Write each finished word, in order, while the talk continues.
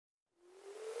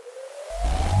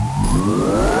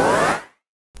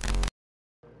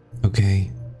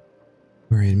Okay,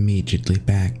 we're immediately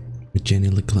back with Jenny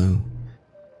LeClue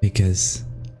because,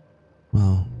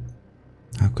 well,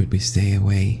 how could we stay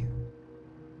away?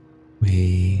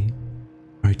 We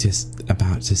are just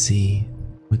about to see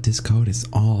what this code is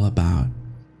all about,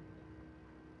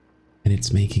 and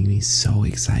it's making me so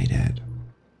excited.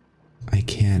 I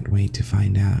can't wait to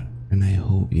find out, and I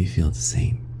hope you feel the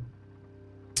same.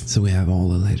 So we have all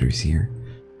the letters here.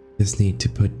 Just need to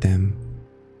put them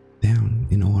down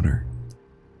in order.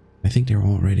 I think they're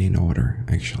already in order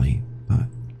actually, but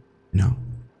no,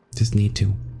 just need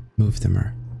to move them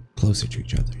closer to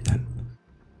each other then.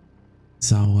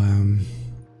 So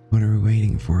what are we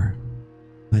waiting for?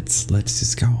 Let's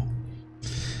just go.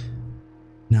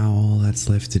 Now all that's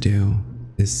left to do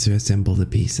is to assemble the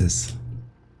pieces.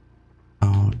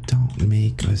 Oh, don't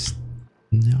make us.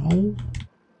 No.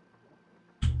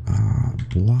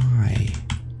 Why?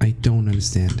 I don't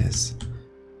understand this.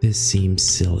 This seems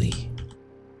silly.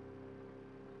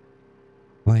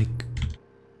 Like,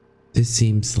 this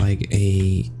seems like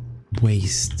a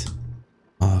waste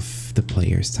of the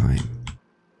player's time.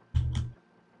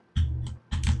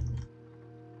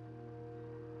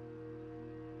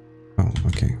 Oh,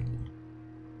 okay.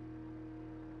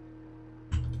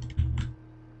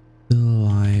 Still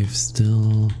alive,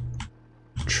 still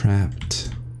trapped.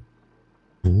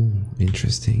 Ooh,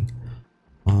 interesting.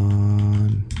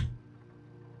 On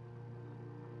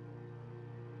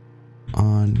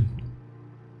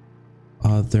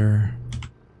other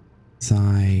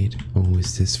side. Oh,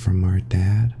 is this from our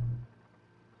dad?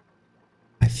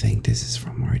 I think this is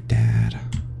from our dad.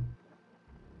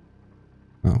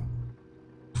 Oh,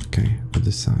 okay,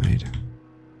 other side.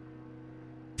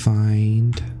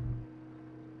 Find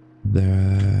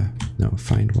the... no,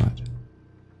 find what?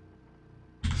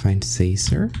 Find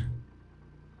Caesar?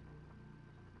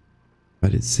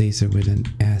 But it's Caesar with an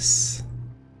S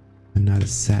and not a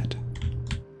Z.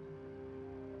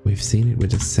 We've seen it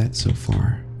with a Z so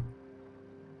far.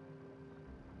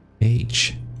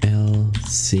 HLC.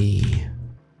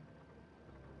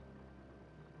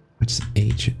 What's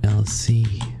HLC?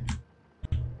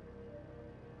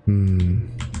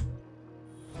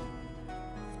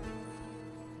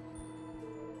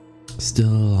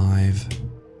 Still alive.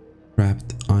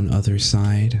 Trapped on other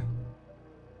side.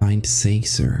 Find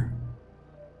Caesar.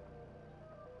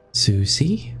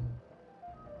 Susie?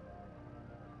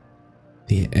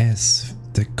 The S,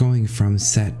 the going from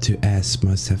Z to S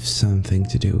must have something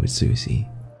to do with Susie.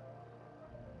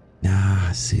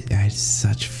 Nah, that's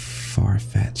such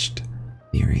far-fetched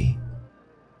theory.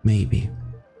 Maybe.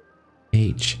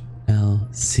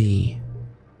 HLC.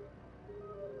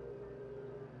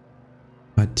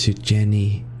 But to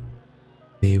Jenny,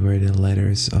 they were the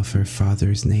letters of her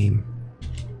father's name.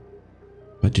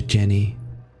 But to Jenny,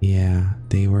 yeah,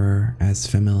 they were as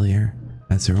familiar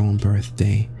as her own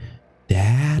birthday.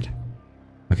 Dad?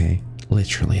 Okay,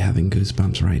 literally having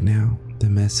goosebumps right now. The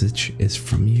message is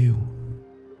from you.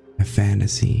 A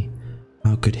fantasy.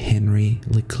 How could Henry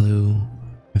LeClue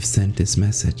have sent this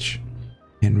message?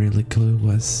 Henry LeClue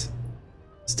was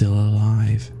still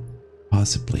alive.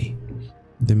 Possibly.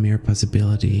 The mere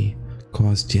possibility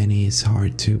caused Jenny's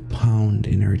heart to pound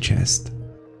in her chest.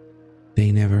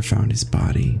 They never found his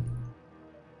body.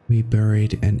 We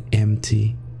buried an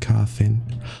empty coffin.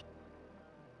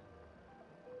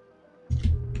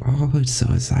 Oh, it's so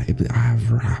exciting. I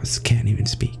can't even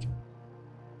speak.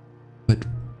 But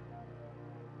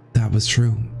that was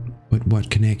true. But what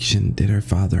connection did her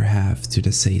father have to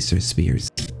the Caesar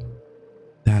spears?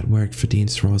 That worked for Dean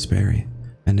Strasberry,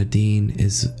 and the Dean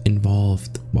was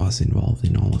involved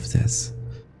in all of this.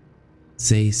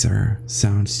 Caesar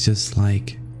sounds just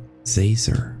like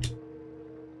Caesar.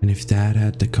 And if Dad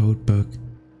had the code book,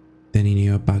 then he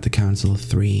knew about the Council of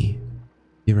Three.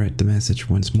 He read the message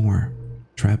once more.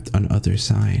 Trapped on other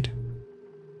side.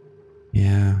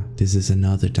 Yeah, this is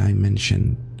another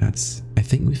dimension. That's... I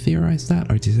think we theorized that,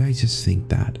 or did I just think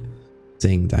that?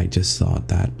 Saying I just thought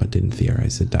that but didn't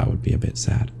theorize it, that would be a bit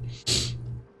sad.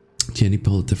 Jenny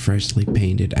pulled the freshly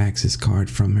painted access card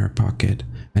from her pocket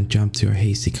and jumped to a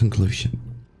hasty conclusion.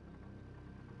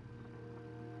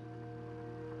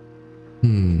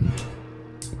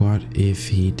 What if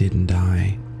he didn't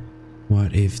die?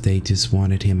 What if they just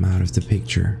wanted him out of the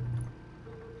picture?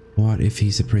 What if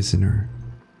he's a prisoner,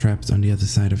 trapped on the other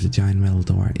side of the giant metal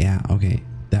door? Yeah, okay,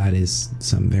 that is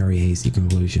some very hasty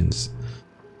conclusions.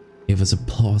 It was a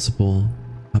plausible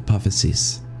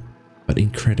hypothesis, but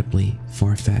incredibly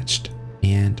far-fetched,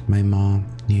 and my mom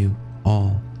knew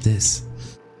all this.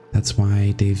 That's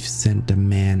why they've sent the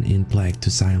man in black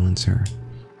to silence her.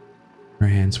 Her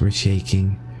hands were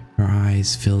shaking, her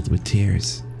eyes filled with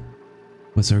tears.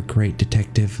 Was her great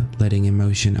detective letting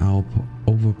emotion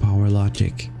overpower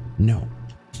logic? No.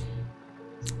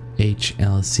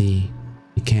 HLC,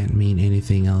 it can't mean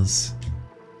anything else.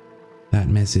 That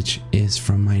message is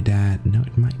from my dad. No,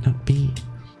 it might not be.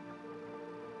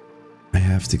 I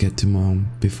have to get to Mom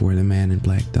before the man in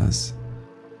black does.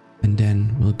 And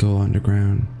then we'll go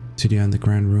underground to the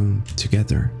underground room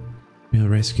together. We'll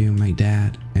rescue my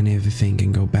dad and everything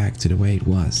can go back to the way it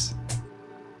was.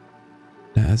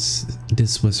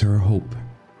 This was her hope,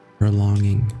 her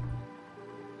longing.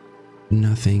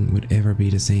 Nothing would ever be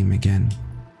the same again.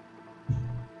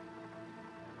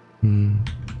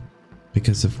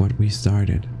 Because of what we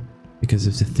started, because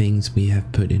of the things we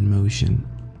have put in motion.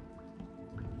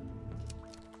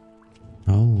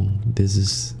 Oh, this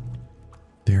is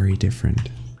very different.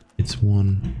 It's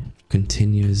one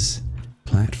continuous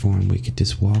platform we could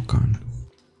just walk on.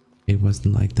 It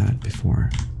wasn't like that before.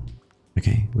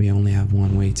 Okay, we only have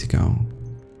one way to go.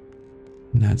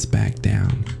 And that's back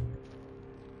down.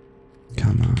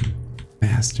 Come on,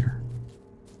 faster.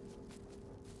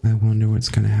 I wonder what's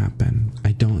gonna happen.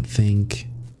 I don't think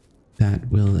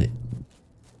that will...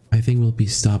 I think we'll be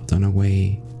stopped on our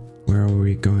way. Where are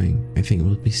we going? I think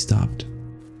we'll be stopped.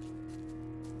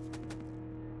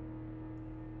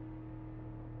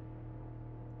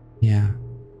 Yeah.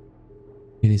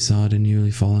 And he saw the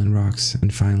newly fallen rocks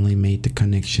and finally made the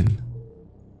connection.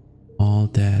 All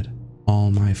dead, all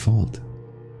my fault.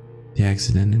 The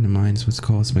accident in the mines was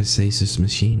caused by Caesar's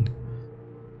machine.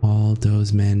 All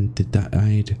those men that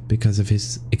died because of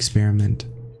his experiment.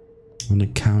 When the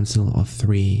Council of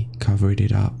Three covered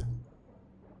it up.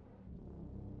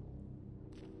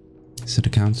 So the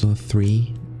Council of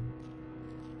Three?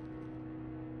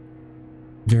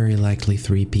 Very likely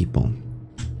 3 people.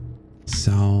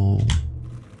 So...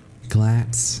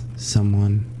 Glatz,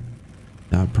 someone.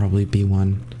 That would probably be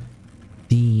one.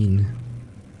 Dean,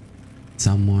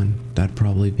 someone. That'd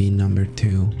probably be number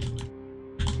 2.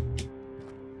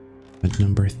 But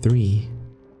number 3...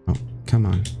 Oh, come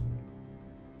on.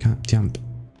 Jump.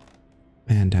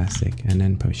 Fantastic. And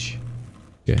then push.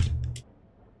 Good.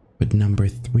 But number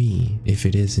 3, if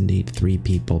it is indeed 3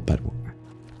 people, but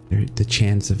the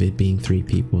chance of it being 3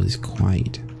 people is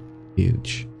quite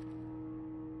huge.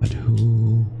 But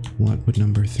who... What would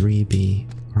number 3 be?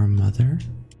 Our mother?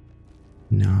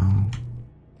 No.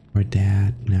 Or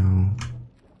dad? No.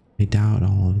 I doubt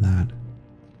all of that.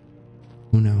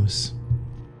 Who knows?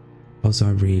 Also,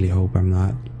 I really hope I'm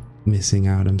not missing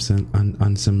out on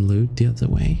some loot the other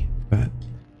way, but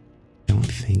I don't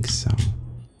think so.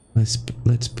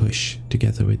 Let's push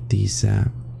together with these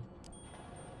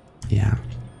yeah,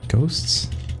 ghosts.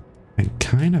 I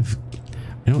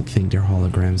don't think they're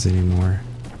holograms anymore.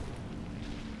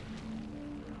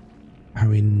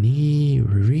 We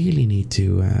really need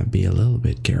to be a little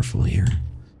bit careful here,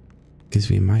 because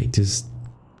we might just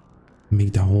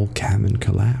make the whole cabin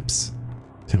collapse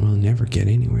and we'll never get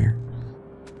anywhere.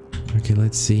 Okay,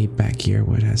 let's see back here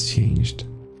what has changed,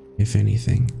 if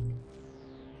anything.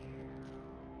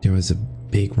 There was a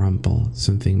big rumble.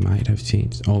 Something might have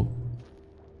changed. Oh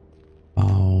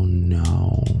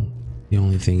no. The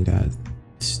only thing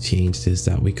that's changed is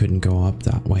that we couldn't go up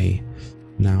that way.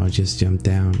 Now I just jumped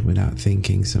down without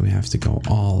thinking, so we have to go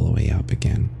all the way up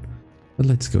again. But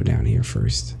let's go down here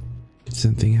first. Did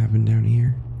something happen down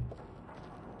here?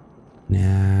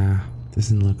 Nah,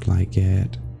 doesn't look like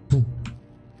it.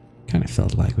 Kind of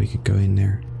felt like we could go in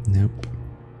there. Nope.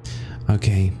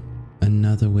 Okay,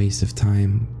 another waste of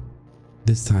time.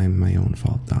 This time my own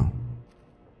fault though.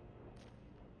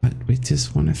 But we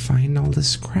just want to find all the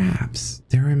scraps.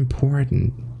 They're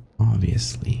important,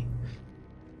 obviously.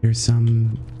 There's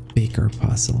some bigger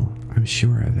puzzle, I'm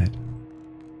sure of it.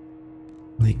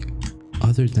 Like,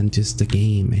 other than just the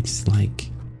game, it's like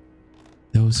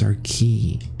those are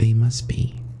key. They must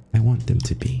be. I want them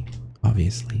to be,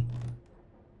 obviously.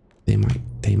 They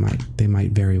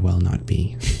might very well not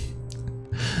be.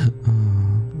 Oh,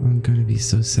 I'm gonna be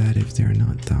so sad if they're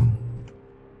not though.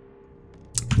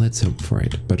 Let's hope for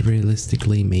it, but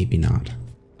realistically, maybe not.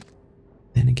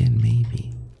 Then again,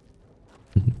 maybe.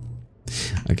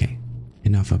 Okay,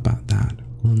 enough about that.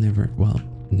 We'll never, well,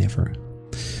 never.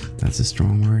 That's a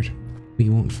strong word. We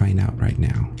won't find out right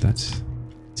now. That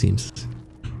seems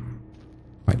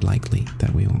quite likely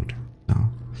that we won't. So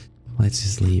let's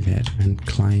just leave it and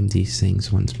climb these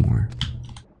things once more.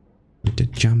 With the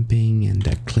jumping and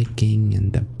the clicking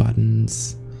and the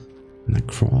buttons and the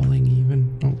crawling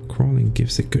even. Oh, crawling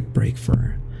gives a good break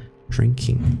for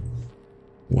drinking.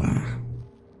 Wow.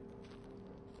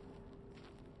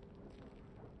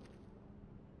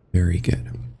 Very good.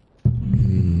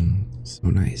 So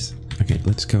nice. Okay,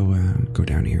 let's go go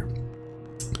down here.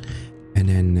 And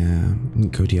then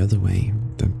go the other way.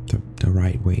 The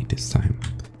right way this time.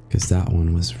 Because that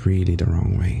one was really the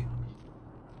wrong way.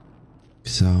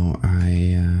 So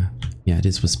yeah,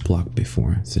 this was blocked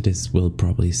before. So this will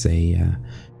probably say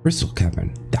Crystal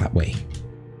Cabin. That way.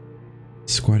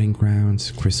 Squatting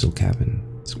grounds, Crystal Cabin.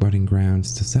 Squatting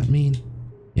grounds, does that mean?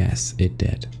 Yes, it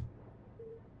did.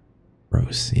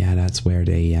 Gross. Yeah, that's where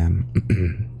they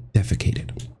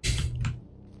defecated.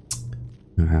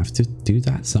 I have to do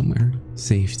that somewhere.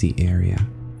 Safety area.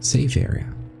 Safe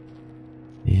area.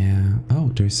 Yeah.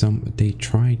 Oh, there's some. They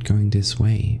tried going this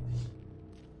way.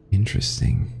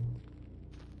 Interesting.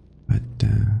 But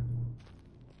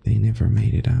they never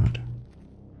made it out.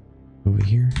 Over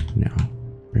here? No.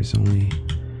 There's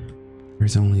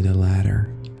only the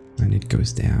ladder, and it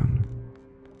goes down.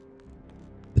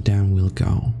 The down will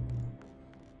go.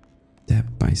 Step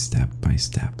by step by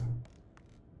step.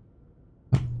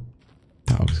 Oh,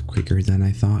 that was quicker than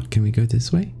I thought. Can we go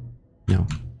this way? No.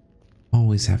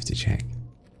 Always have to check.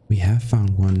 We have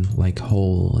found one like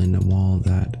hole in the wall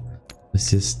that was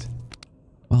just,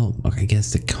 well, I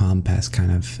guess the compass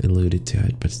kind of alluded to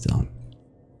it, but still.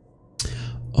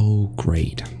 Oh,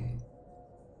 great.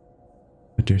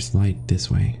 But there's light this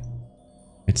way.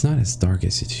 It's not as dark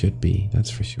as it should be,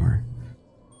 that's for sure.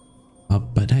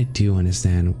 But I do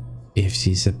understand if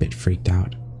she's a bit freaked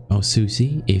out. Oh,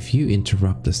 Susie, if you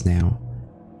interrupt us now,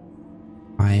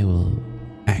 I will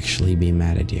actually be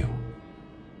mad at you.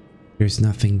 There's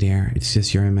nothing there, it's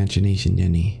just your imagination,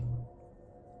 Jenny.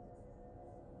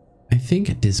 I think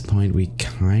at this point we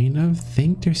kind of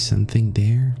think there's something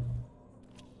there.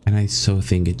 And I so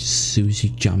think it's Susie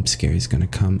jump scare is gonna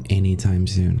come anytime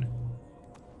soon.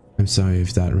 I'm sorry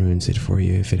if that ruins it for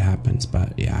you if it happens,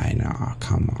 but yeah, I know,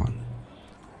 come on.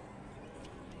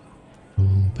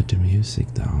 Oh, but the music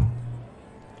though.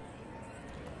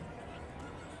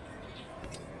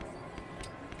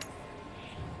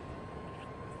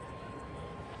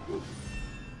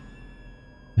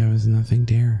 There was nothing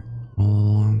there all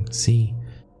along. See,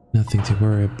 nothing to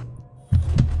worry about.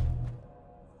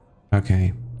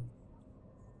 Okay.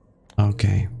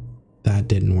 Okay. That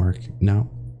didn't work. No,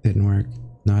 didn't work.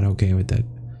 Not okay with that.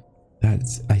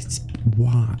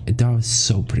 Wow, that was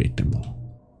so predictable.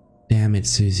 Damn it,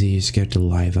 Susie, you scared the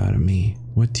life out of me.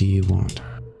 What do you want?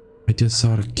 I just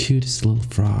saw the cutest little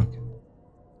frog.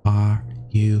 Are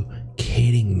you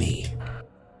kidding me?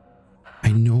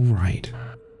 I know, right?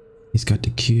 He's got the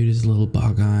cutest little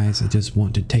bug eyes. I just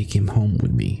want to take him home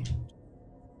with me.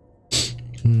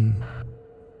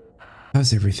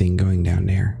 How's everything going down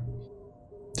there?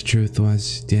 The truth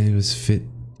was, Danny was fit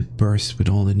to burst with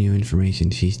all the new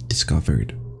information she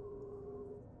discovered.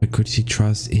 But could she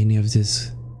trust any of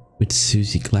this with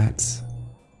Susie Glatz?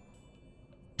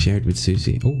 Shared with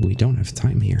Susie. Oh, we don't have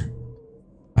time here.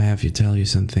 I have to tell you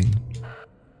something.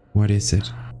 What is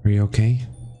it? Are you okay?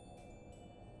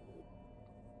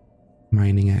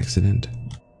 Mining accident.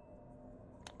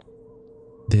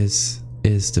 This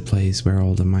is the place where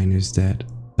all the miners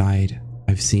died.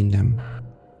 I've seen them.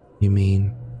 You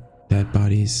mean dead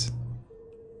bodies?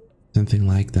 Something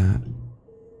like that.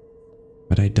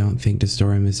 But I don't think the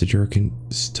story Mr.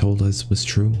 Jerkins told us was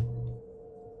true.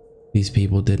 These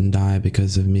people didn't die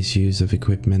because of misuse of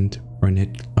equipment or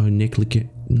negligence.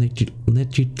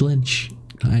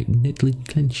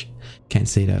 Can't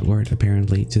say that word,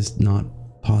 apparently. Just not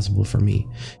possible for me.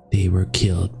 They were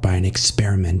killed by an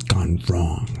experiment gone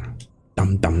wrong.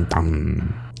 Dum dum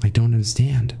dum. I don't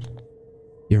understand.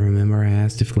 You remember I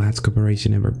asked if Glatz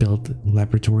Corporation ever built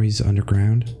laboratories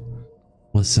underground?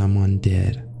 Well, someone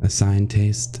did. A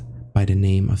scientist by the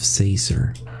name of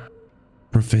Caesar.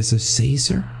 Professor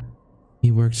Caesar?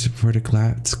 He works for the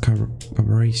Glatz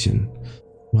Corporation.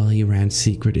 Well, he ran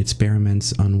secret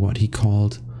experiments on what he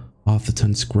called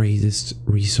Atherton's greatest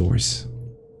resource.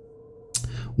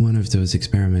 One of those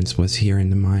experiments was here in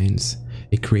the mines.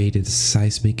 It created a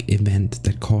seismic event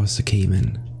that caused a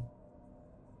cave-in.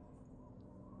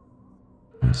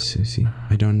 Oh, Susie,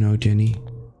 I don't know, Jenny.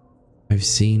 I've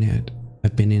seen it.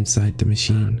 I've been inside the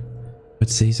machine. But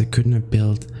Caesar couldn't have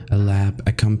built a lab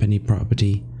on company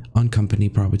property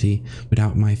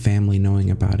without my family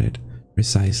knowing about it.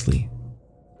 Precisely.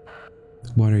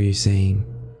 What are you saying?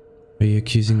 Are you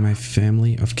accusing my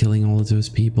family of killing all of those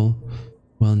people?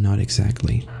 Well, not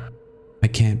exactly. I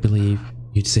can't believe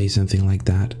you'd say something like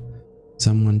that.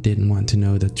 Someone didn't want to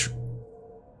know the truth.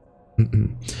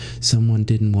 Someone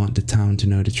didn't want the town to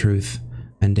know the truth,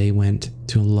 and they went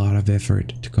to a lot of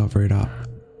effort to cover it up.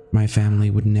 My family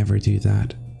would never do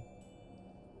that.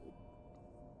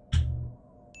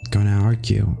 Gonna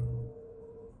argue.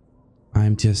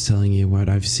 I'm just telling you what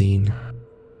I've seen.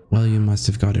 Well, you must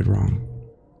have got it wrong.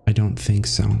 I don't think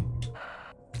so.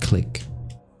 Click.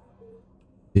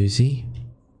 Susie?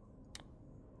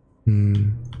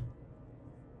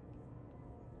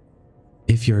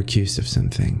 If you're accused of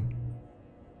something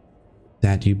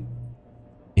that you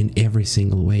in every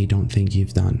single way don't think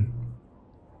you've done,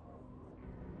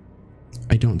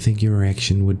 I don't think your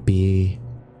reaction would be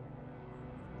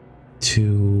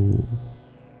to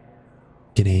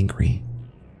get angry.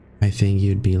 I think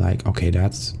you'd be like, okay,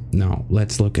 no,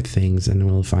 let's look at things and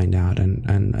we'll find out, and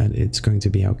it's going to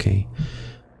be okay.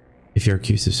 If you're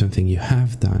accused of something you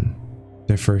have done,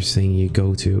 the first thing you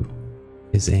go to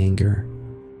is anger.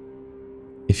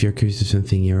 If you're accused of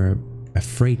something you're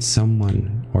afraid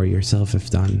someone or yourself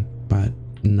have done, but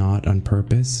not on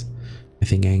purpose, I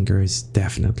think anger is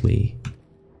definitely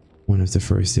one of the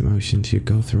first emotions you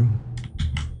go through.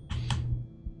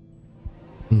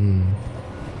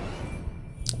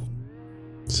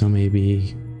 So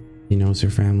maybe he knows her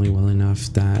family well enough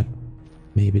that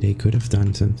maybe they could have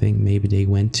done something. Maybe they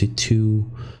went to too,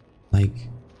 like,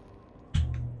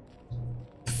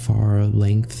 far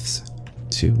lengths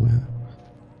to,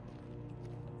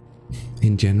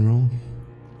 in general.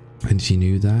 And she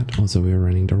knew that. Also, we were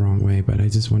running the wrong way, but I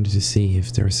just wanted to see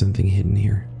if there was something hidden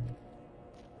here.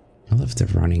 I love the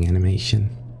running animation.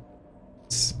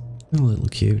 It's a little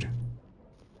cute.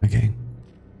 Okay.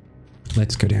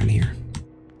 Let's go down here.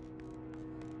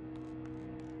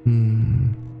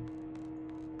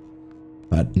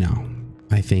 But no,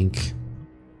 I think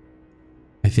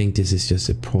this is just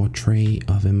a portrait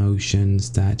of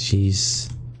emotions that she's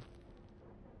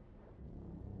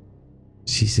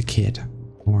a kid,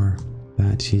 or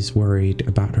that she's worried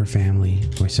about her family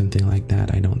or something like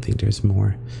that. I don't think there's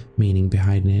more meaning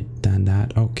behind it than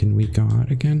that. Oh, can we go out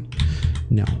again?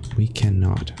 No, we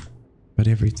cannot. But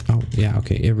every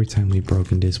time we've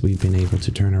broken this, we've been able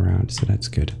to turn around, so that's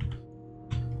good.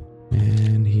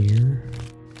 And here.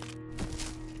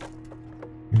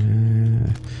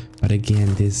 But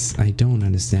again, this, I don't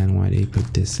understand why they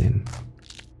put this in.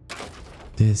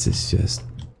 This is just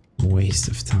a waste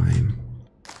of time.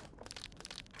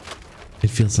 It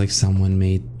feels like someone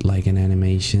made like an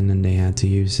animation and they had to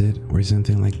use it or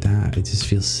something like that. It just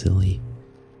feels silly.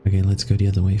 Okay, let's go the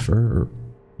other way first.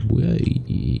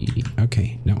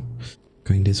 Okay, no.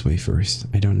 Going this way first.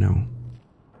 I don't know.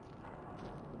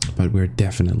 But we're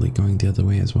definitely going the other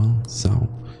way as well. So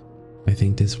I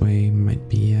think this way might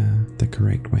be the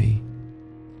correct way.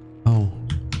 Oh,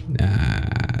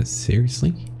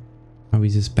 seriously? Are we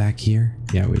just back here?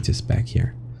 Yeah, we're just back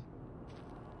here.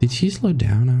 Did she slow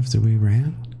down after we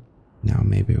ran? No,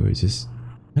 maybe it was just,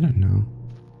 I don't know.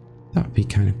 That would be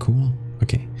kind of cool.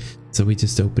 Okay, so we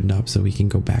just opened up so we can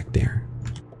go back there.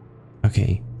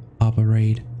 Okay,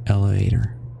 operate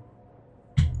elevator.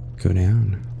 Go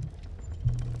down.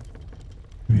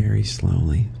 Very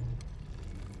slowly.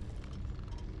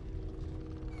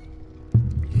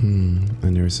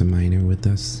 And there's a miner with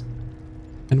us.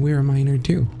 And we're a miner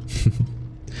too.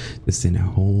 Just in a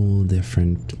whole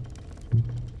different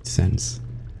sense.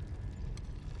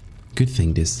 Good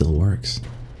thing this still works.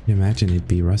 Imagine it'd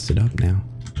be rusted up now.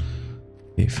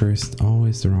 Okay, first,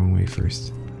 always the wrong way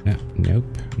first. Yeah,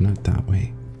 nope, not that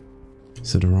way.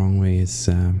 So the wrong way is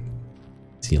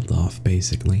sealed off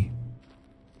basically.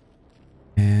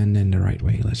 And then the right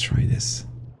way, let's try this.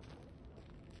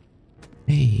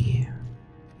 Hey.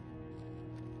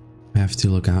 I have to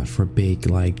look out for big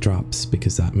like drops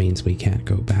because that means we can't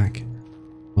go back.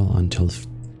 Well, until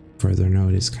further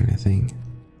notice kind of thing.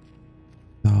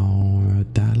 So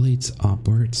that leads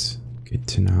upwards. Good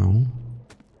to know.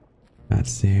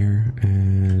 That's there,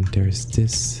 and there's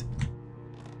this.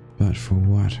 But for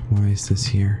what? Why is this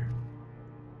here?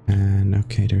 And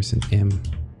okay, there's an M.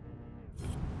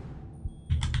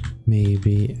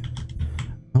 Maybe.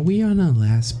 Are we on a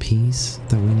last piece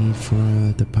that we need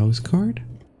for the postcard?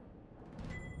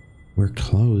 We're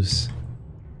close.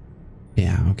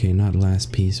 Yeah, okay, not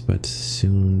last piece, but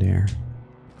soon there.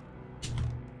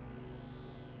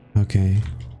 Okay.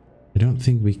 I don't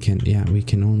think we can, yeah, we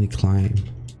can only climb.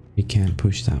 We can't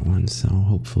push that one, so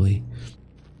hopefully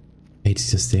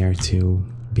it's just there to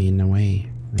be in the way,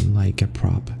 like a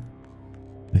prop.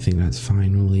 I think that's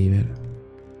fine, we'll leave it.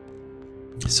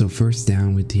 So first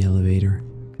down with the elevator,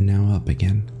 and now up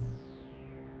again.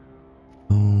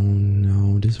 Oh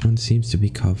no, this one seems to be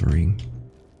covering.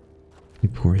 You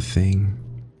poor thing.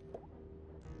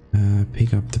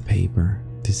 Pick up the paper.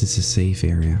 This is a safe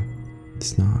area.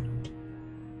 It's not.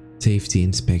 Safety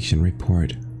inspection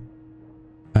report.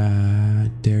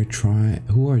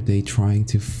 Who are they trying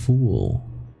to fool?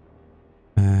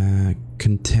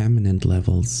 Contaminant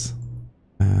levels.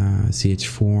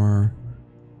 CH4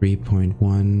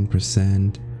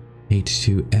 3.1%,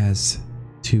 H2S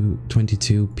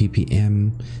 22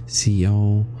 ppm,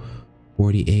 CO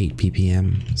 48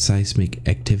 ppm, seismic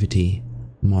activity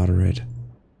moderate,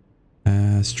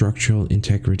 structural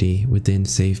integrity within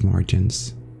safe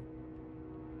margins,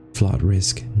 flood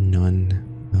risk none.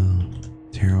 Oh,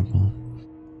 terrible.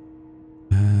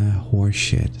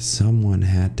 Horseshit. Someone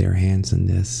had their hands on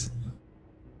this.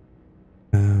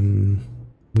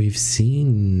 We've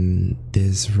seen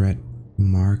this red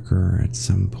marker at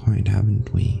some point,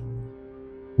 haven't we?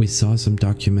 We saw some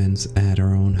documents at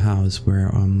our own house where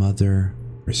our mother,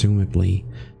 presumably,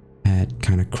 had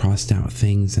kind of crossed out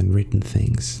things and written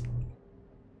things.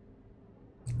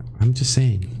 I'm just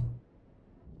saying.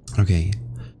 Okay,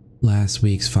 last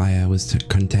week's fire was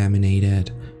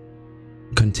contained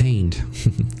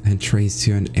and traced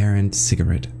to an errant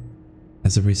cigarette.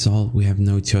 As a result, we have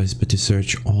no choice but to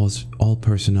search all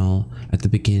personnel at the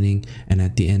beginning and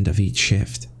at the end of each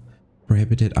shift.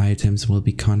 Prohibited items will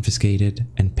be confiscated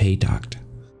and pay docked.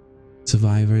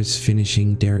 Survivors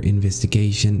finishing their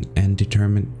investigation and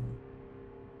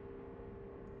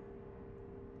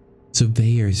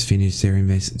Surveyors finish their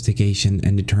investigation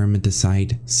and determine the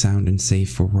site sound and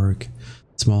safe for work.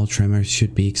 Small tremors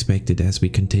should be expected as we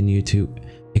continue to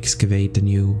excavate the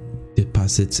new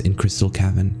deposits in Crystal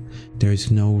Cavern. There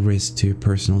is no risk to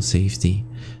personal safety.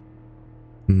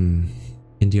 In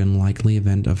the unlikely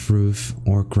event of roof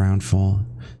or ground fall,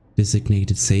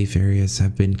 designated safe areas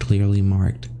have been clearly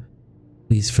marked.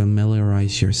 Please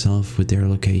familiarize yourself with their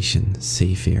location.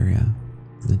 Safe area.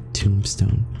 The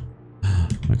tombstone.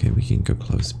 Okay, we can go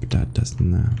close, but that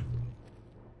doesn't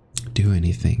do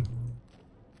anything.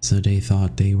 So they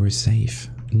thought they were safe.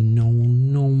 No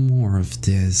more of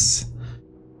this.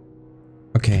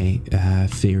 Okay,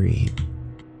 theory.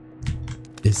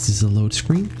 Is this a load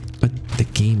screen? But the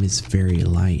game is very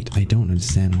light. I don't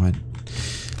understand what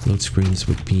load screens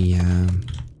would be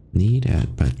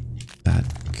needed, but that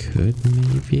could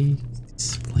maybe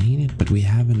explain it. But we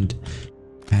haven't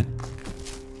had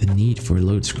the need for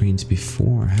load screens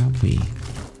before, have we?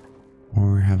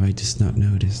 Or have I just not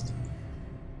noticed?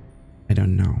 I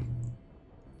don't know.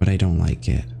 But I don't like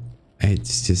it.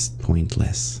 It's just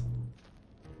pointless.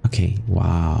 Okay,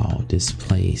 wow, this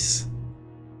place.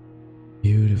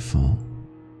 Beautiful.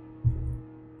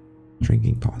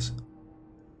 Drinking pause.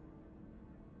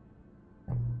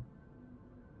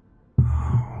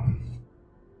 Oh,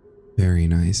 very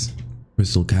nice.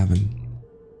 Crystal Cavern.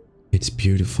 It's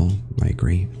beautiful, I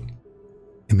agree.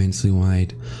 Immensely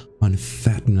wide,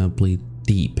 unfathomably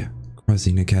deep.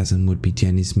 Crossing the chasm would be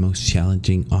Jenny's most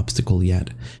challenging obstacle yet.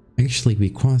 Actually, we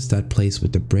crossed that place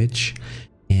with the bridge,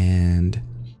 and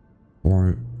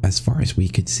or as far as we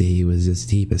could see, it was as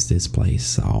deep as this place,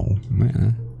 so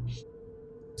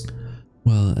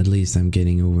well, at least I'm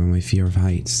getting over my fear of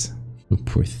heights.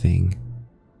 Poor thing.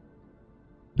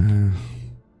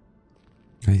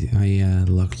 I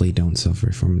luckily don't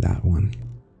suffer from that one.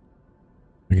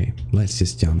 Okay, let's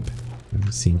just jump.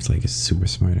 It seems like a super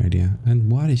smart idea. And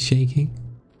what is shaking?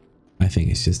 I think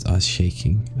it's just us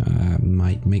shaking.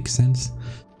 Might make sense.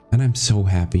 And I'm so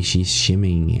happy she's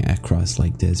shimmying across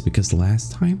like this, because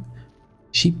last time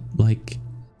she like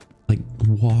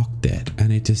walked it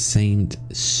and it just seemed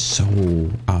so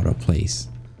out of place.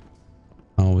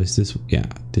 Oh, is this? Yeah,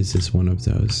 this is one of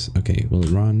those. Okay, we'll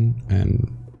run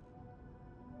and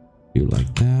do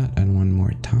like that, and one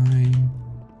more time.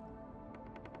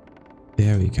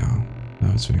 There we go.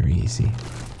 That was very easy.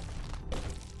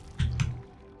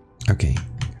 Okay,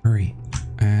 hurry.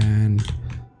 And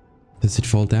does it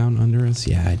fall down under us?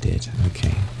 Yeah, it did.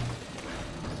 Okay.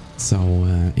 So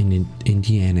in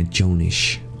Indiana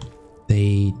Jones,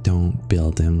 they don't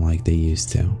build them like they used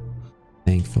to.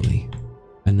 Thankfully.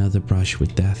 Another brush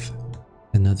with death.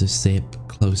 Another step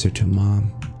closer to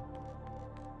Mom.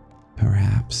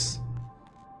 Perhaps.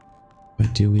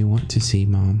 But do we want to see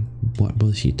Mom? What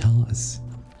will she tell us?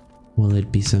 Will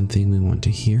it be something we want to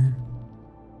hear?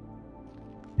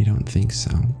 I don't think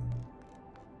so.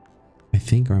 I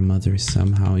think our mother is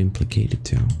somehow implicated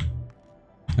too.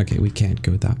 Okay, we can't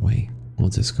go that way. We'll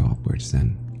just go upwards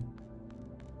then.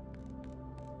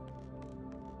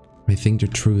 I think the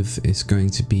truth is going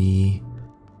to be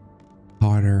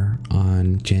harder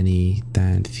on Jenny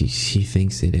than she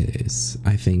thinks it is.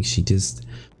 I think she just...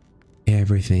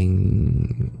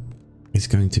 everything is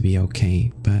going to be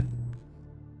okay, but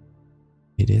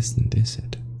it isn't, is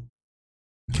it?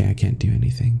 Okay, I can't do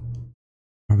anything.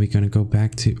 Are we gonna go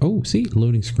back to... oh, see,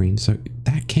 loading screen. So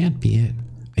that can't be it.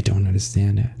 I don't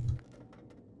understand it.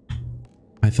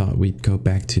 I thought we'd go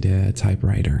back to the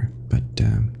typewriter, but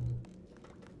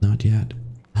not yet.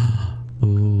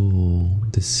 Oh,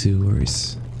 the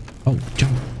sewers. Oh,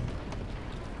 jump.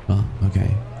 Oh,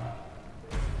 okay.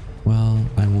 Well,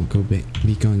 I won't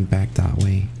be going back that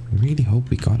way. I really hope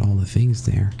we got all the things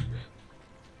there.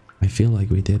 I feel like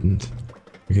we didn't.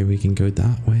 Okay, we can go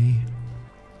that way.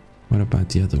 What about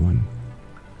the other one?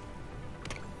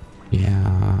 Yeah,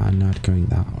 I'm not going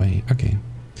that way. Okay.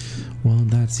 Well,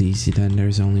 that's easy then.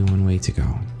 There's only one way to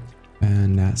go.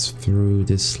 And that's through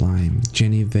this slime.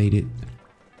 Jenny evaded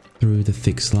through the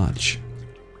thick sludge.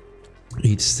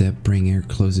 Each step bringing her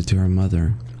closer to her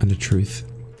mother and the truth.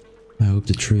 I hope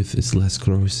the truth is less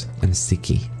gross and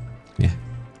sticky. Yeah,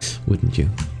 wouldn't you?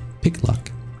 Pick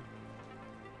luck.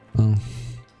 Oh,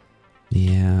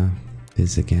 yeah,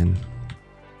 this again.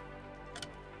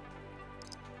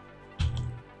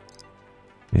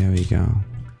 There we go.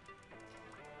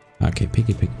 Okay, pick.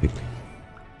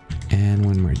 And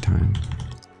one more time.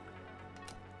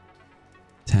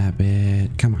 Tap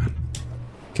it. Come on.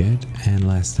 Good. And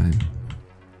last time.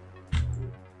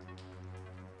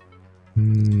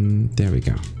 There we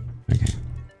go. Okay.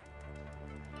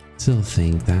 Still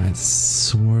think that's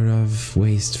sort of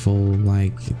wasteful.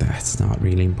 Like, that's not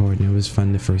really important. It was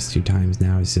fun the first 2 times.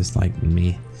 Now it's just like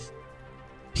meh.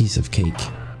 Piece of cake.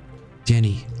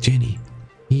 Jenny.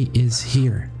 He is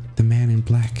here. The man in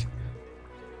black.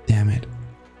 Damn it.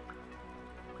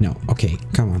 No. Okay.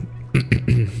 Come on.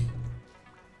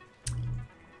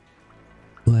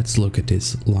 Let's look at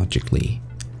this logically.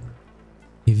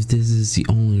 If this is the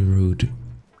only route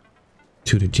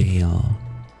to the jail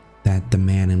that the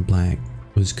man in black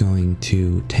was going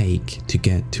to take to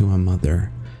get to her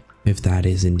mother, if that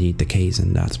is indeed the case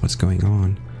and that's what's going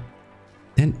on,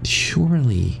 then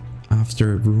surely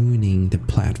after ruining the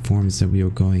platforms that we were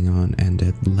going on and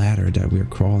the ladder that we were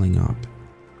crawling up,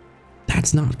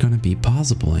 that's not gonna be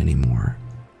possible anymore.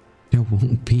 There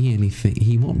won't be anything.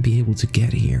 He won't be able to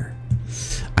get here.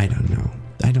 I don't know.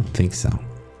 I don't think so.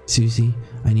 Susie,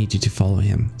 I need you to follow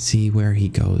him. See where he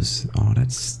goes. Oh,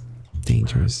 that's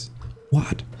dangerous.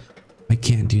 What? I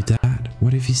can't do that.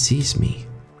 What if he sees me?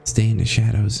 Stay in the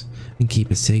shadows and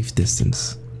keep a safe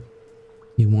distance.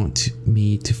 You want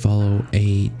me to follow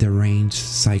a deranged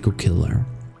psycho killer.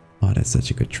 Oh, that's such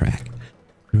a good track.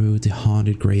 Through the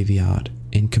haunted graveyard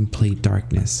in complete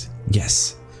darkness.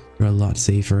 Yes, you're a lot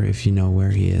safer if you know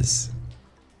where he is.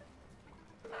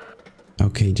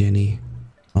 Okay, Jenny,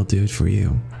 I'll do it for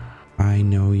you. I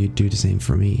know you'd do the same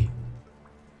for me.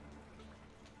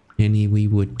 Jenny, we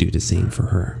would do the same for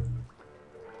her.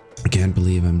 I can't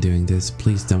believe I'm doing this.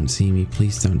 Please don't see me.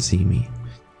 Please don't see me.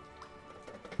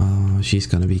 She's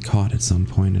gonna be caught at some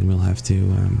point and we'll have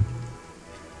to,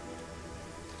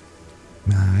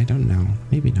 I don't know.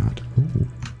 Maybe not. Ooh.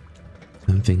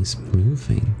 Something's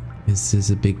moving. Is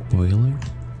this a big boiler?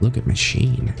 Look at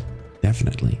machine.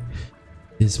 Definitely.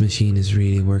 This machine is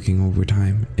really working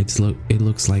overtime. It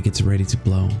looks like it's ready to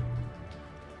blow.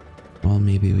 Well,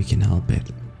 maybe we can help it.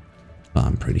 Well,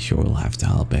 I'm pretty sure we'll have to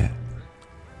help it.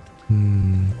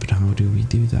 But how do we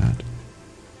do that?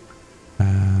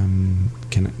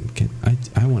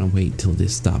 I want to wait till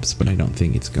this stops, but I don't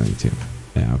think it's going to.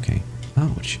 Yeah, okay.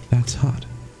 Ouch, that's hot.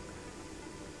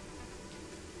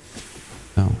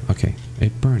 Oh, okay.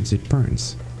 It burns.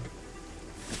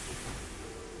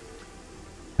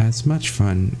 As much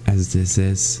fun as this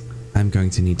is, I'm going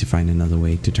to need to find another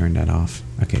way to turn that off.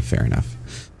 Okay, fair enough.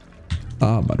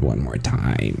 Oh, but one more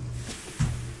time.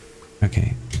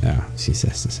 Okay. Oh, she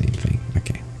says the same thing.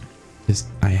 Okay.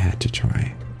 I had to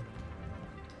try.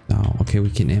 Oh, okay, we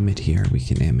can emit here.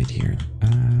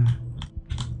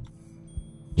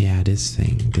 Yeah, this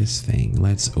thing.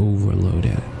 Let's overload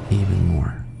it even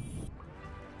more.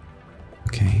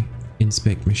 Okay.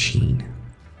 Inspect machine.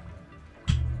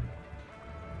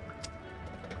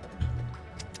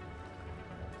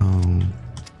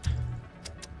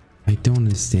 I don't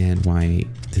understand why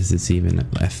this is even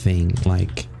a thing.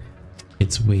 Like,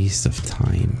 it's waste of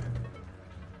time.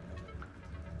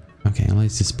 Okay,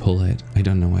 let's just pull it. I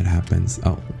don't know what happens.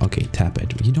 Oh, okay, tap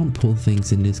it. You don't pull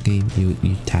things in this game,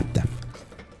 you tap them.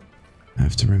 I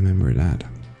have to remember that.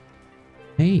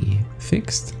 Hey,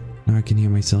 fixed. Now I can hear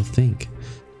myself think.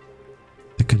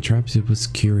 The contraption was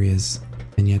curious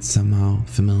and yet somehow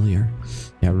familiar.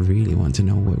 Yeah, I really want to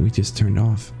know what we just turned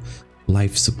off.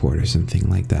 Life support or something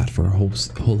like that for a whole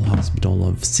hospital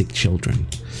of sick children.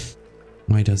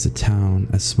 Why does a town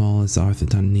as small as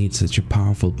Arthurton need such a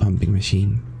powerful pumping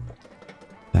machine?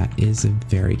 That is a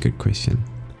very good question.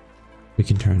 We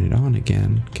can turn it on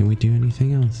again. Can we do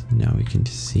anything else? No, we can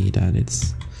just see that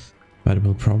it's... But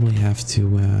we'll probably have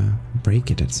to break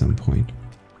it at some point.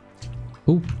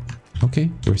 Oh,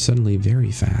 okay. We're suddenly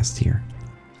very fast here.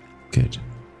 Good.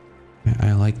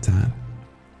 I like that.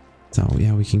 So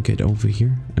yeah, we can get over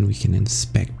here and we can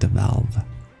inspect the valve.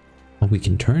 Or we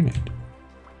can turn it.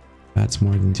 That's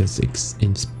more than just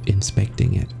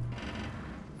inspecting it.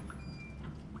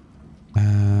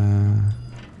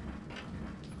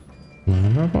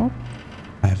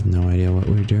 I have no idea what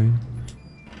we're doing.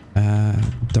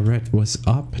 The red was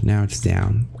up, now it's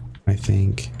down, I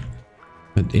think.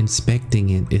 But inspecting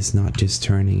it is not just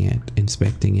turning it.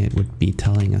 Inspecting it would be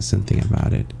telling us something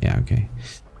about it. Yeah, okay.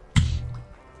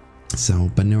 So,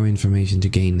 but no information to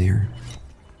gain there.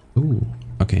 Ooh,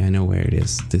 okay, I know where it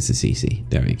is. This is easy.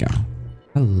 There we go.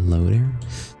 Hello there.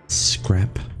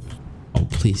 Scrap. Oh,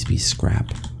 please be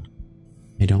scrap.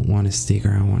 I don't want a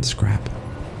sticker, I want scrap.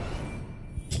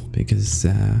 Because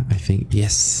I think,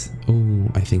 yes. Oh,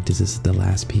 I think this is the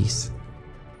last piece.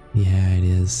 Yeah, it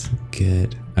is.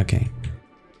 Good. Okay.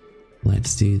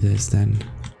 Let's do this then.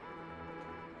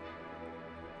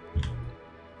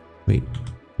 Wait,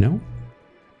 no?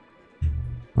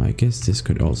 Well, I guess this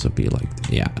could also be like,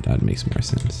 yeah, that makes more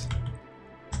sense.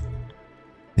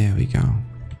 There we go.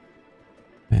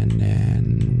 And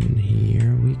then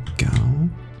here we go.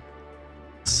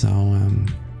 So,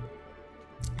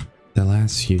 the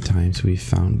last few times we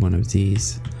found one of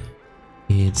these,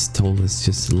 it's told us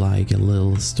just like a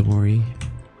little story.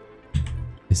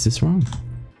 Is this wrong?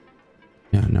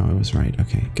 Yeah, no, it was right.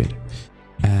 Okay, good.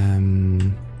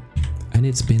 And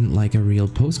it's been like a real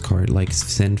postcard, like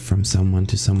sent from someone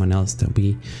to someone else that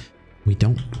we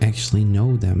don't actually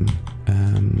know them.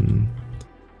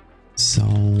 So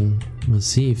we'll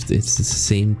see if it's the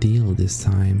same deal this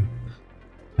time.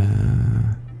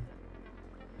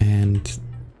 And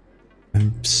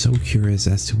I'm so curious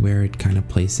as to where it kind of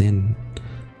plays in.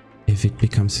 If it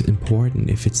becomes important,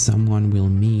 if it's someone we'll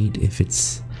meet, if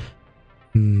it's...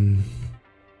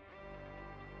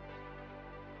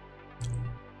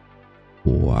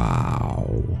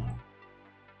 Wow.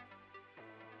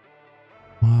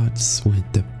 What's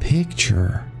with the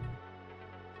picture?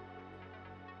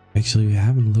 Actually, we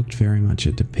haven't looked very much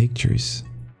at the pictures.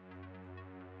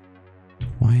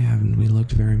 Why haven't we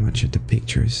looked very much at the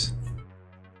pictures?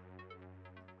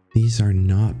 These are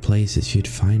not places you'd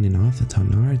find in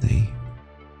Arthurton, are they?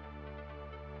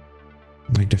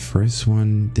 Like the first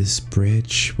one, this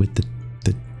bridge with the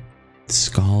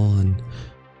skull and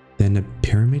then the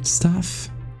pyramid stuff.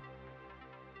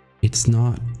 It's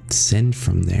not sent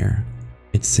from there.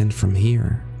 It's sent from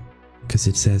here. Because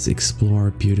it says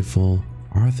explore beautiful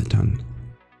Arthurton.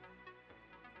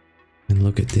 And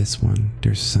look at this one.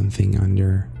 There's something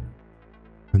under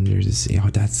this. Oh,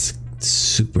 that's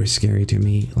super scary to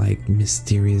me. Like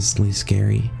mysteriously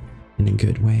scary in a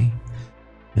good way.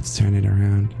 Let's turn it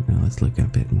around. Now let's look a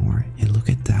bit more. Yeah, look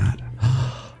at that.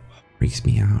 Freaks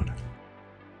me out.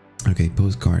 Okay,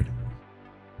 postcard.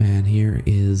 And here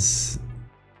is...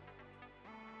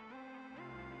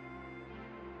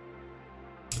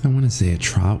 I want to say a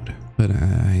trout, but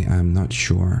I'm not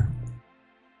sure.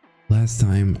 Last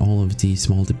time, all of these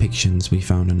small depictions we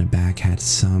found on the back had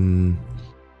some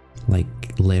like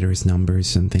letters, numbers,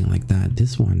 something like that.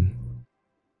 This one,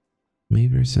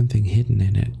 maybe there's something hidden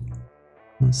in it.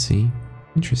 Let's see.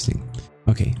 Interesting.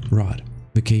 Okay, rod.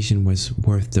 Vacation was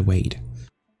worth the wait.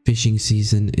 Fishing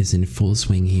season is in full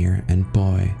swing here, and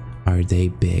boy, are they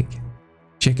big.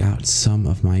 Check out some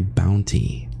of my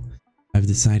bounty. I've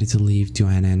decided to leave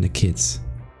Joanna and the kids.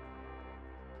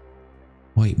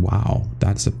 Wait, wow,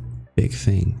 that's a big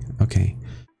thing. Okay.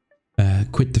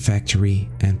 Quit the factory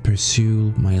and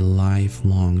pursue my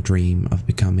lifelong dream of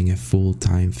becoming a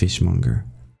full-time fishmonger.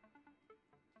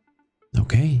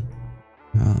 Okay.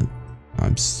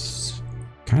 I'm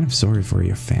kind of sorry for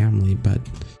your family, but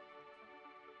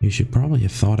you should probably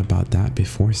have thought about that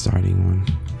before starting one.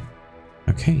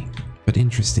 Okay, but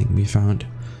interesting. We found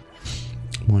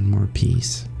one more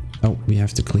piece. Oh, we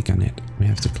have to click on it. We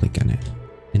have to click on it.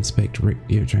 Inspect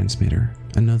your transmitter.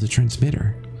 Another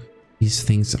transmitter. These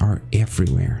things are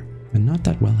everywhere and not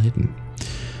that well hidden.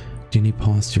 Jenny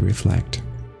paused to reflect.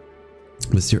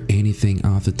 Was there anything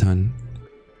Arthurton?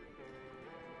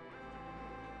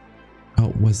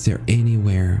 Oh, was there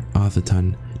anywhere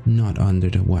Arthurton not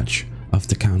under the watch of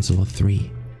the Council of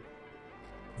Three?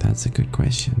 That's a good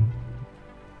question.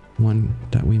 One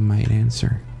that we might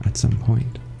answer at some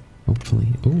point, hopefully.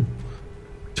 Oh,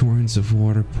 torrents of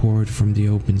water poured from the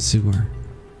open sewer.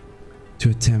 To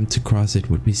attempt to cross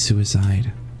it would be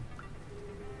suicide.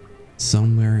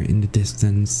 Somewhere in the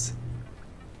distance,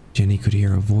 Jenny could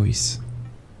hear a voice.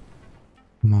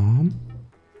 Mom?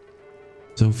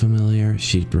 So familiar,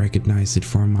 she'd recognize it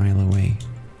for a mile away.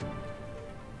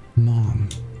 Mom,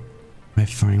 I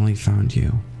finally found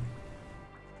you.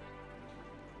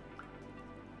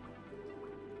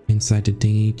 Inside the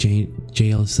dingy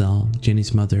jail cell,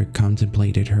 Jenny's mother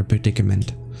contemplated her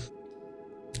predicament,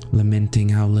 lamenting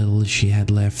how little she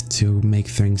had left to make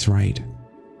things right.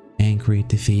 Angry,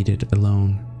 defeated,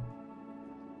 alone.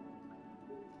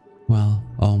 Well,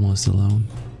 almost alone.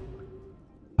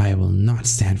 I will not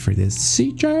stand for this.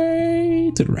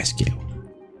 CJ to the rescue.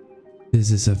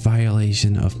 This is a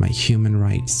violation of my human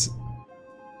rights.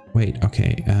 Wait,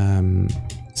 okay.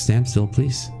 Stand still,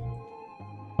 please.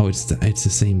 Oh, it's the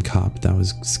same cop that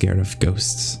was scared of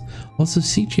ghosts. Also,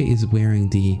 CJ is wearing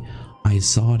the I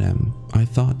saw them. I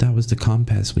thought that was the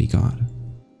compass we got.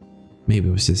 Maybe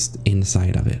it was just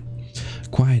inside of it.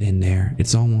 Quiet in there.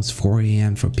 It's almost 4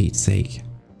 AM for Pete's sake.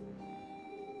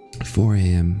 4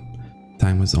 AM.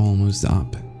 Time was almost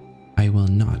up. I will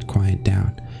not quiet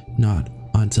down. Not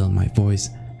until my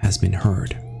voice has been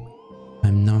heard.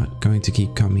 I'm not going to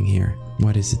keep coming here.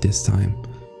 What is it this time?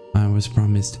 I was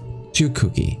promised 2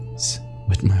 cookies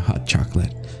with my hot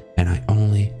chocolate, and I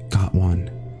only got 1.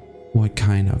 What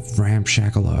kind of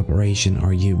ramshackle operation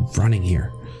are you running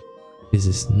here? This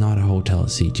is not a hotel,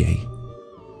 CJ.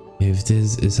 If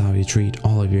this is how you treat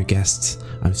all of your guests,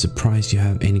 I'm surprised you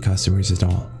have any customers at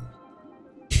all.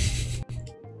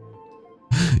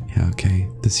 Yeah, okay.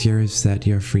 The sheriff said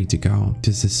you're free to go,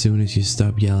 just as soon as you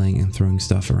stop yelling and throwing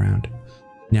stuff around.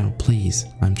 Now, please,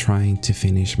 I'm trying to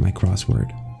finish my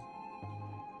crossword.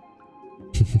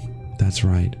 That's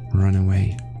right, run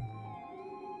away.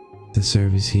 The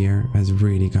service here has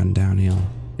really gone downhill.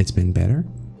 It's been better,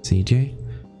 CJ?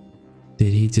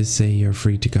 Did he just say you're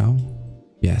free to go?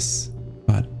 Yes,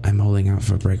 but I'm holding out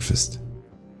for breakfast.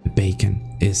 The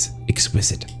bacon is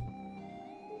exquisite.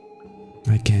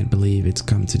 I can't believe it's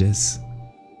come to this.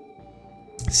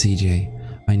 CJ,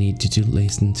 I need you to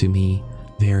listen to me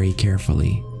very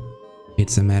carefully.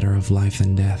 It's a matter of life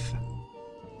and death.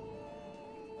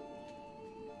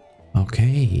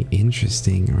 Okay,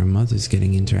 interesting. Our mother's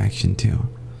getting interaction too.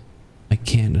 I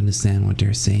can't understand what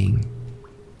they're saying.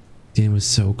 Jenny was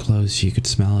so close she could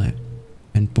smell it.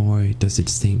 And boy, does it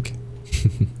stink.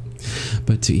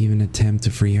 But to even attempt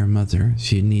to free her mother,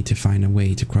 she'd need to find a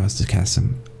way to cross the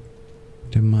chasm.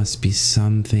 There must be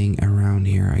something around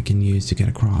here I can use to get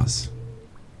across.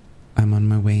 I'm on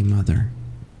my way, mother.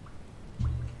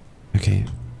 Okay,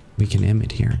 we can M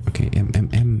it here. Okay,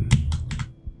 M.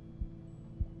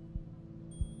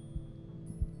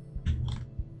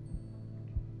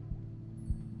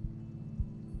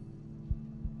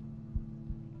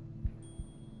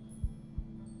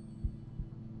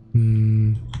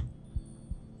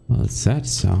 Well, it said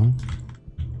so.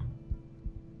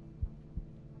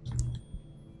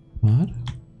 What?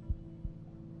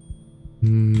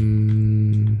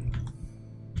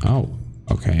 Oh,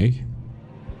 okay.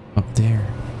 Up there.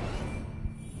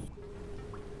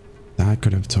 That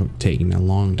could have taken a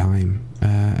long time.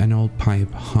 An old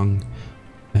pipe hung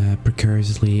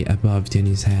precariously above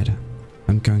Jenny's head.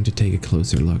 I'm going to take a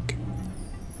closer look.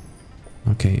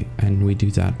 Okay, and we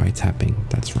do that by tapping.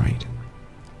 That's right.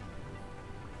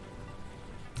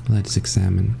 Let's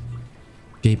examine.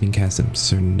 Gaping chasm,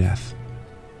 certain death.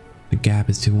 The gap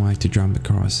is too wide to jump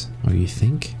across. Oh, you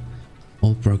think?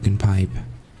 Old broken pipe.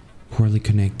 Poorly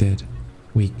connected.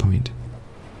 Weak point.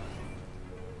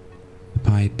 The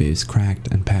pipe is cracked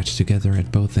and patched together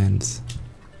at both ends.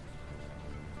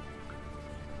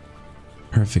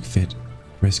 Perfect fit.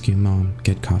 Rescue mom.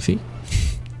 Get coffee?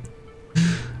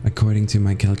 According to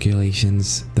my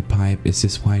calculations, the pipe is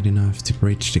just wide enough to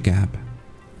bridge the gap.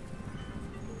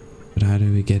 But how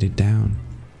do we get it down?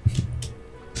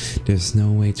 There's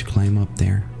no way to climb up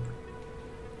there.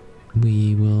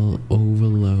 We will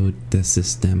overload the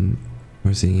system,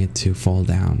 forcing it to fall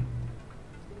down.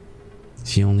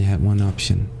 She only had one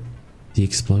option. The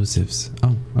explosives.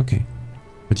 Oh, okay.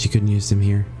 But she couldn't use them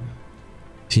here.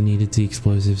 She needed the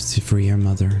explosives to free her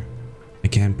mother. I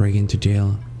can't break into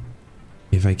jail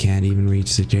if I can't even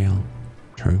reach the jail.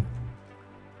 True.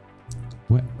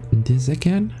 What? This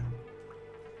again?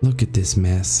 Look at this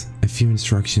mess. A few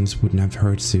instructions wouldn't have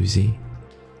hurt Susie.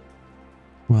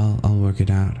 Well, I'll work it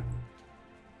out.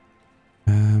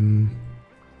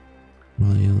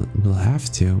 Well, we'll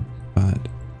have to, but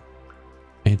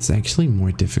it's actually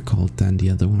more difficult than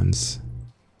the other ones.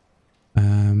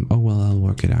 Oh well, I'll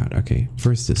work it out. Okay,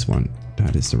 first this one.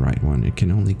 That is the right one. It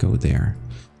can only go there.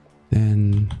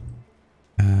 Then,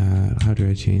 how do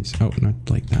I change? Oh, not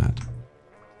like that.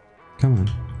 Come on.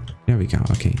 There we go.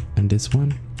 Okay, and this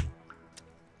one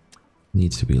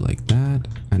needs to be like that,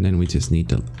 and then we just need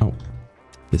to, oh,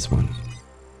 this one.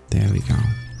 There we go.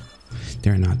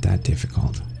 They're not that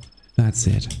difficult. That's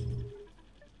it.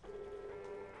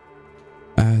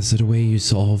 So the way you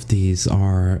solve these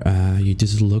are you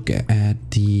just look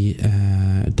at the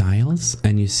dials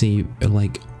and you see,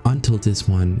 like, until this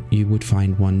one you would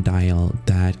find one dial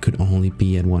that could only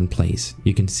be at one place.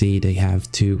 You can see they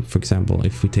have two. For example,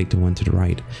 if we take the one to the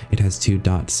right, it has two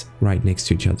dots right next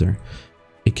to each other.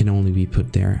 It can only be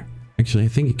put there. Actually, I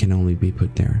think it can only be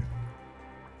put there.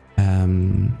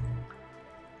 And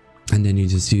then you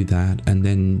just do that, and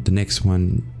then the next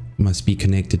one must be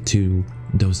connected to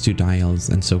those two dials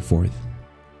and so forth.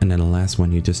 And then the last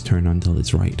one you just turn until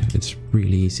it's right. It's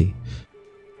really easy.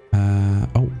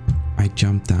 Oh, I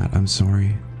jumped that. I'm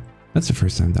sorry. That's the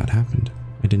first time that happened.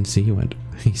 I didn't see what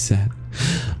he said.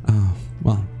 Oh,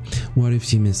 well, what if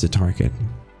she missed the target?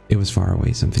 It was far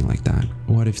away, something like that.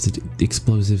 What if the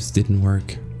explosives didn't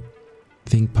work?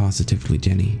 Think positively,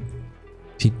 Jenny.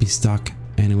 She'd be stuck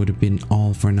and it would have been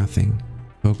all for nothing.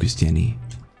 Focus, Jenny.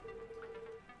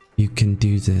 You can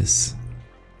do this.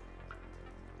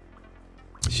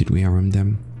 Should we arm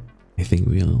them? I think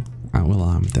I will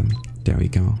arm them. There we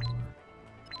go.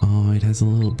 Oh, it has a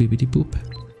little bibbidi boop.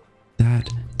 That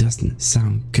doesn't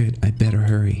sound good. I better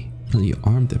hurry. Well, you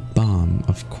armed the bomb.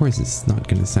 Of course it's not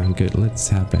gonna sound good. Let's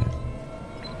have it.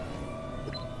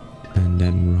 And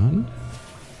then run.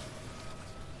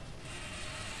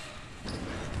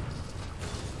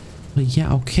 Well,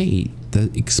 yeah, okay.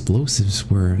 The explosives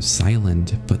were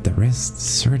silent, but the rest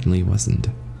certainly wasn't.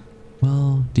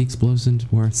 Well, the explosions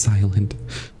were silent,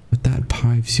 but that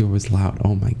pipe sure was loud.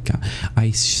 Oh my god.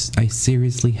 I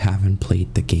seriously haven't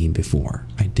played the game before.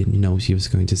 I didn't know she was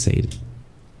going to say,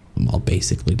 well,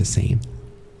 basically the same.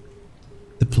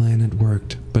 The plan had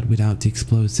worked, but without the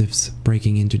explosives,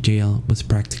 breaking into jail was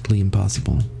practically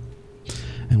impossible.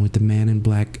 And with the man in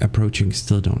black approaching,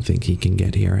 still don't think he can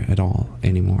get here at all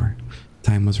anymore.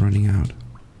 Time was running out.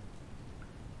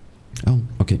 Oh,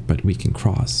 okay, but we can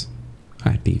cross.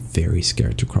 I'd be very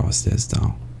scared to cross this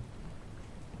though.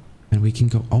 And we can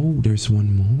go, oh, there's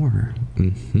one more.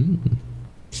 And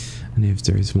if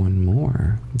there's one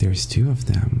more, there's two of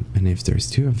them. And if there's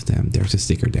two of them, there's a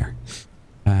sticker there.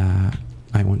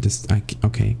 I want this,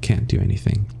 okay, can't do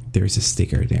anything. There's a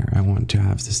sticker there. I want to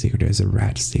have the sticker. There's a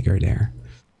rat sticker there.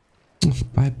 Oh,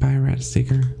 bye, rat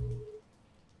sticker.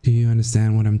 Do you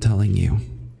understand what I'm telling you?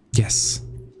 Yes.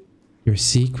 Your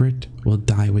secret will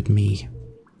die with me.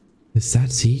 Is that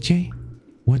CJ?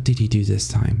 What did he do this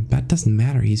time? That doesn't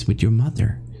matter, he's with your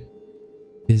mother.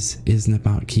 This isn't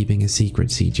about keeping a secret,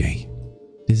 CJ.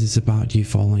 This is about you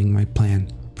following my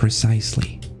plan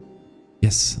precisely.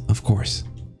 Yes, of course.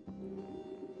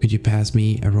 Could you pass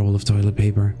me a roll of toilet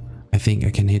paper? I think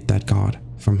I can hit that god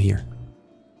from here.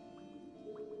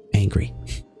 Angry.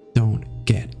 Don't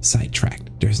get sidetracked.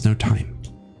 There's no time.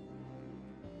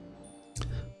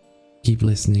 Keep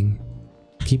listening.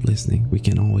 Keep listening. We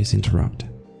can always interrupt.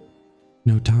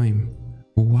 No time.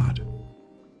 For what?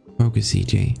 Focus,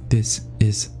 CJ. This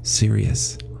is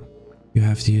serious. You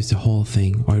have to use the whole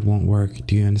thing or it won't work.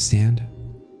 Do you understand?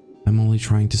 I'm only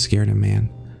trying to scare the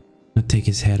man, not take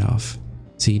his head off.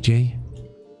 CJ?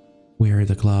 Wear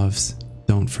the gloves.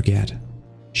 Don't forget.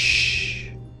 Shh.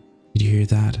 Did you hear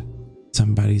that?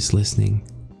 Somebody's listening.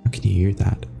 How can you hear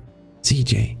that?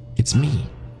 CJ, it's me.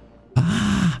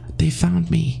 Ah, they found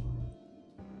me.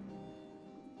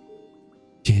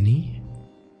 Jenny?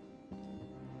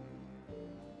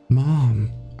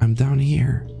 Mom, I'm down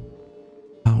here.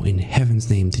 How in heaven's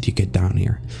name did you get down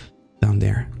here? Down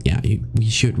there. Yeah, we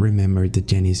should remember that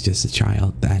Jenny's just a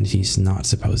child and she's not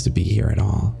supposed to be here at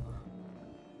all.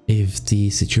 If the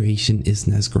situation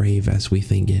isn't as grave as we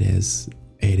think it is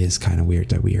kind of weird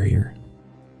that we are here.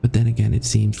 But then again, it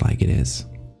seems like it is.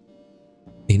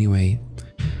 Anyway,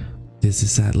 this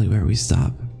is sadly where we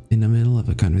stop, in the middle of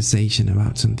a conversation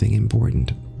about something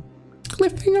important.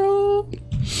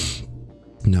 Cliffhanger!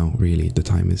 No, really, the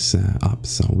time is up,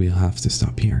 so we'll have to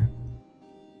stop here.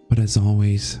 But as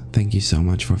always, thank you so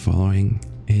much for following.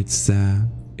 It's a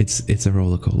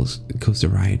roller coaster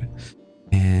ride,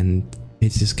 and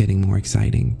it's just getting more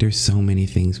exciting. There's so many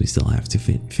things we still have to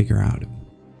figure out.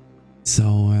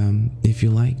 So if you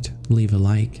liked, leave a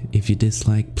like. If you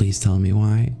dislike, please tell me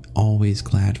why. Always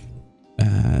glad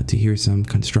to hear some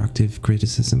constructive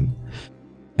criticism.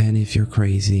 And if you're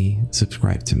crazy,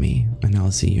 subscribe to me, and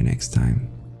I'll see you next time.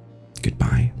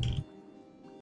 Goodbye.